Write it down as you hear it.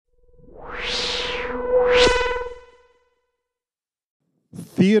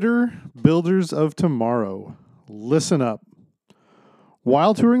Theater builders of tomorrow, listen up.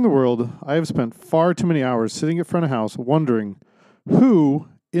 While touring the world, I have spent far too many hours sitting in front of house wondering who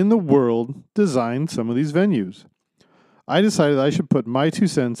in the world designed some of these venues. I decided I should put my 2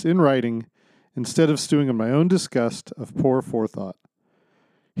 cents in writing instead of stewing in my own disgust of poor forethought.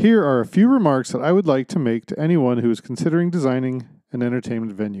 Here are a few remarks that I would like to make to anyone who is considering designing an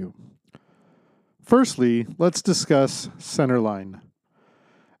entertainment venue. Firstly, let's discuss centerline.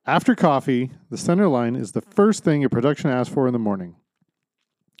 After coffee, the centerline is the first thing a production asks for in the morning.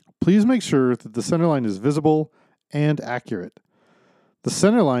 Please make sure that the centerline is visible and accurate. The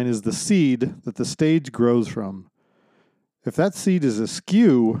centerline is the seed that the stage grows from. If that seed is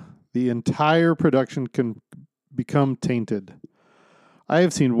askew, the entire production can become tainted. I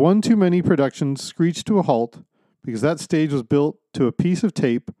have seen one too many productions screech to a halt because that stage was built to a piece of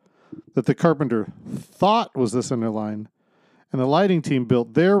tape that the carpenter thought was the centerline, and the lighting team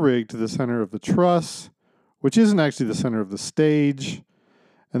built their rig to the center of the truss, which isn't actually the center of the stage,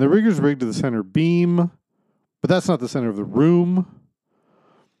 and the rigger's rig to the center beam, but that's not the center of the room.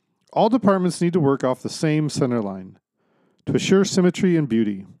 All departments need to work off the same center line to assure symmetry and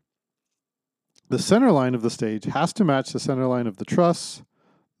beauty. The center line of the stage has to match the center line of the truss,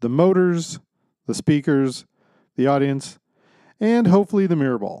 the motors, the speakers, the audience, and hopefully the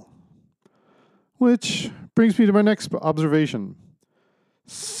mirror ball. Which brings me to my next observation.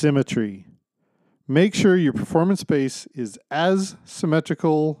 Symmetry. Make sure your performance space is as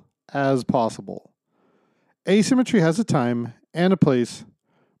symmetrical as possible. Asymmetry has a time and a place,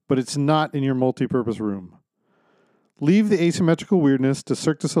 but it's not in your multi-purpose room. Leave the asymmetrical weirdness to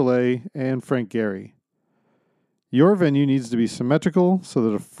Cirque du Soleil and Frank Gehry. Your venue needs to be symmetrical so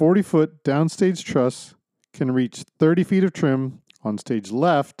that a 40-foot downstage truss can reach 30 feet of trim on stage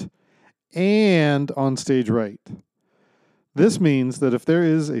left and on stage right. This means that if there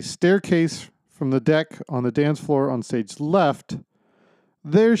is a staircase from the deck on the dance floor on stage left,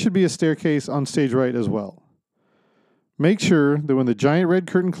 there should be a staircase on stage right as well. Make sure that when the giant red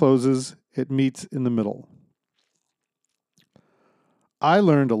curtain closes, it meets in the middle. I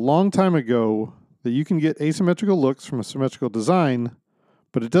learned a long time ago that you can get asymmetrical looks from a symmetrical design,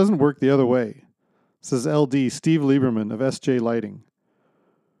 but it doesn't work the other way, says LD Steve Lieberman of SJ Lighting.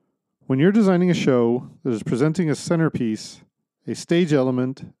 When you're designing a show that is presenting a centerpiece, a stage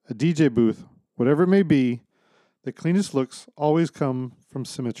element, a DJ booth, whatever it may be, the cleanest looks always come from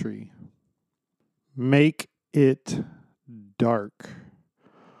symmetry. Make it dark.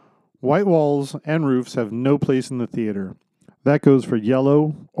 White walls and roofs have no place in the theater. That goes for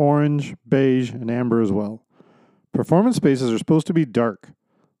yellow, orange, beige, and amber as well. Performance spaces are supposed to be dark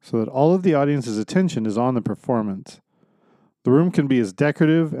so that all of the audience's attention is on the performance. The room can be as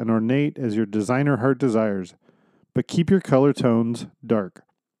decorative and ornate as your designer heart desires, but keep your color tones dark.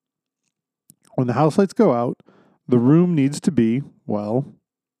 When the house lights go out, the room needs to be, well,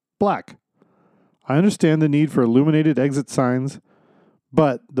 black. I understand the need for illuminated exit signs,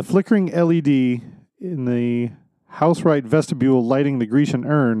 but the flickering LED in the house right vestibule lighting the Grecian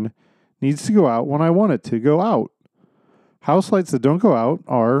urn needs to go out when I want it to go out. House lights that don't go out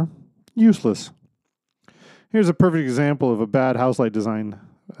are useless. Here's a perfect example of a bad house light design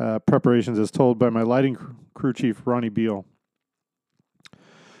preparations as told by my lighting crew chief, Ronnie Beal.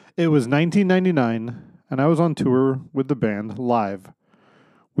 It was 1999, and I was on tour with the band live.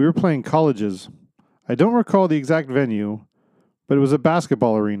 We were playing colleges. I don't recall the exact venue, but it was a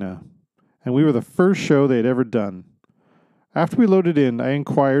basketball arena, and we were the first show they had ever done. After we loaded in, I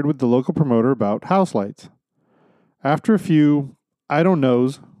inquired with the local promoter about house lights. After a few I don't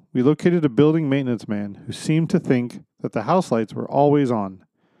knows, we located a building maintenance man who seemed to think that the house lights were always on.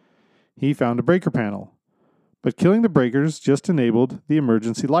 He found a breaker panel, but killing the breakers just enabled the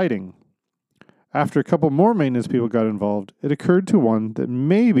emergency lighting. After a couple more maintenance people got involved, it occurred to one that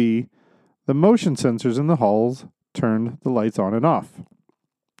maybe the motion sensors in the halls turned the lights on and off.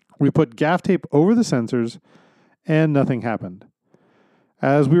 We put gaff tape over the sensors, and nothing happened.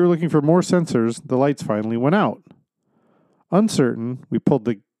 As we were looking for more sensors, the lights finally went out. Uncertain, we pulled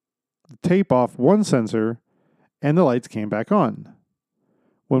the tape off one sensor, and the lights came back on.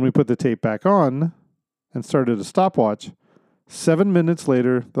 When we put the tape back on and started a stopwatch, 7 minutes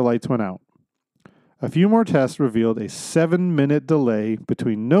later, the lights went out. A few more tests revealed a 7-minute delay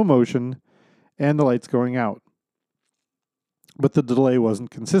between no motion and the lights going out. But the delay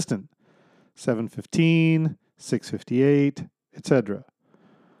wasn't consistent. 7:15, 6:58, etc.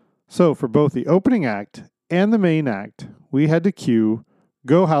 So for both the opening act and the main act, we had to cue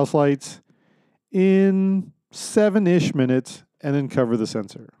Go House Lights in 7-ish minutes and then cover the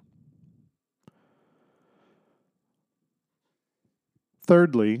sensor.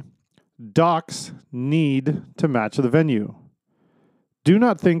 Thirdly, docks need to match the venue. Do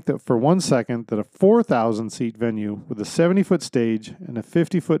not think that for 1 second that a 4,000 seat venue with a 70-foot stage and a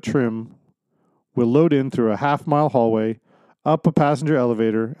 50-foot trim will load in through a half-mile hallway, up a passenger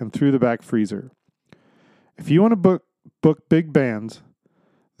elevator, and through the back freezer. If you want to book big bands,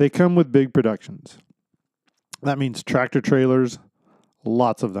 they come with big productions. That means tractor trailers,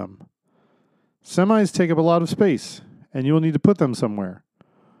 lots of them. Semis take up a lot of space, and you will need to put them somewhere.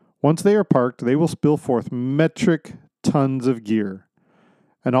 Once they are parked, they will spill forth metric tons of gear,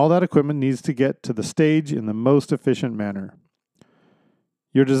 and all that equipment needs to get to the stage in the most efficient manner.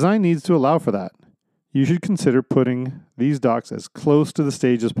 Your design needs to allow for that. You should consider putting these docks as close to the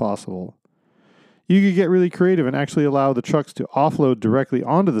stage as possible. You could get really creative and actually allow the trucks to offload directly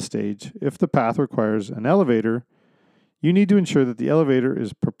onto the stage. If the path requires an elevator, you need to ensure that the elevator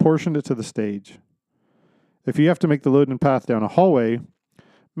is proportionate to the stage. If you have to make the load and path down a hallway,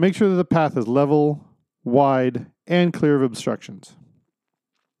 make sure that the path is level, wide, and clear of obstructions.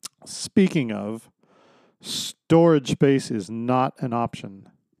 Speaking of, storage space is not an option.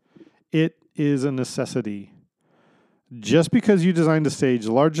 It is a necessity. Just because you designed a stage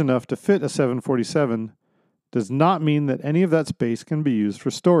large enough to fit a 747 does not mean that any of that space can be used for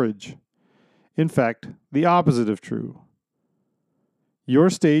storage. In fact, the opposite is true. Your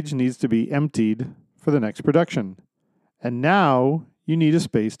stage needs to be emptied for the next production, and now you need a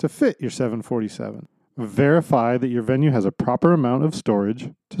space to fit your 747. Verify that your venue has a proper amount of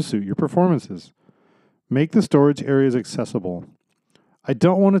storage to suit your performances. Make the storage areas accessible. I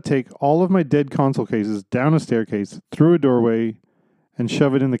don't want to take all of my dead console cases down a staircase, through a doorway, and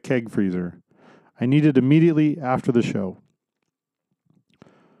shove it in the keg freezer. I need it immediately after the show.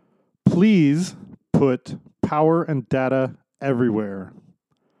 Please put power and data everywhere.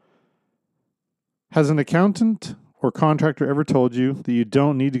 Has an accountant or contractor ever told you that you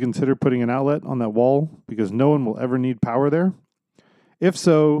don't need to consider putting an outlet on that wall because no one will ever need power there? If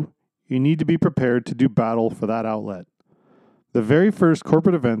so, you need to be prepared to do battle for that outlet. The very first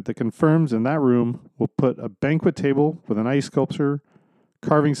corporate event that confirms in that room will put a banquet table with an ice sculpture,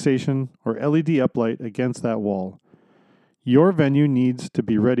 carving station, or LED uplight against that wall. Your venue needs to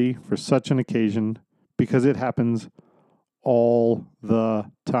be ready for such an occasion because it happens all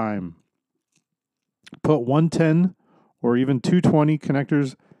the time. Put 110 or even 220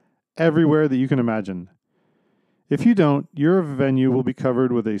 connectors everywhere that you can imagine. If you don't, your venue will be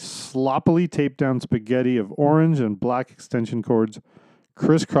covered with a sloppily taped down spaghetti of orange and black extension cords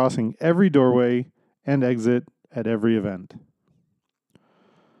crisscrossing every doorway and exit at every event.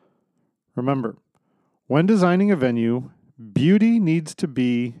 Remember, when designing a venue, beauty needs to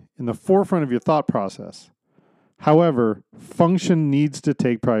be in the forefront of your thought process. However, function needs to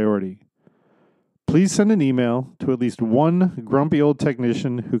take priority. Please send an email to at least one grumpy old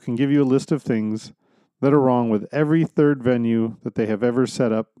technician who can give you a list of things that are wrong with every third venue that they have ever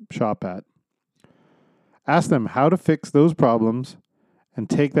set up shop at. Ask them how to fix those problems and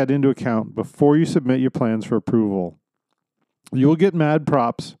take that into account before you submit your plans for approval. You will get mad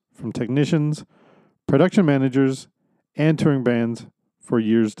props from technicians, production managers, and touring bands for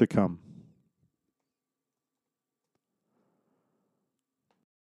years to come.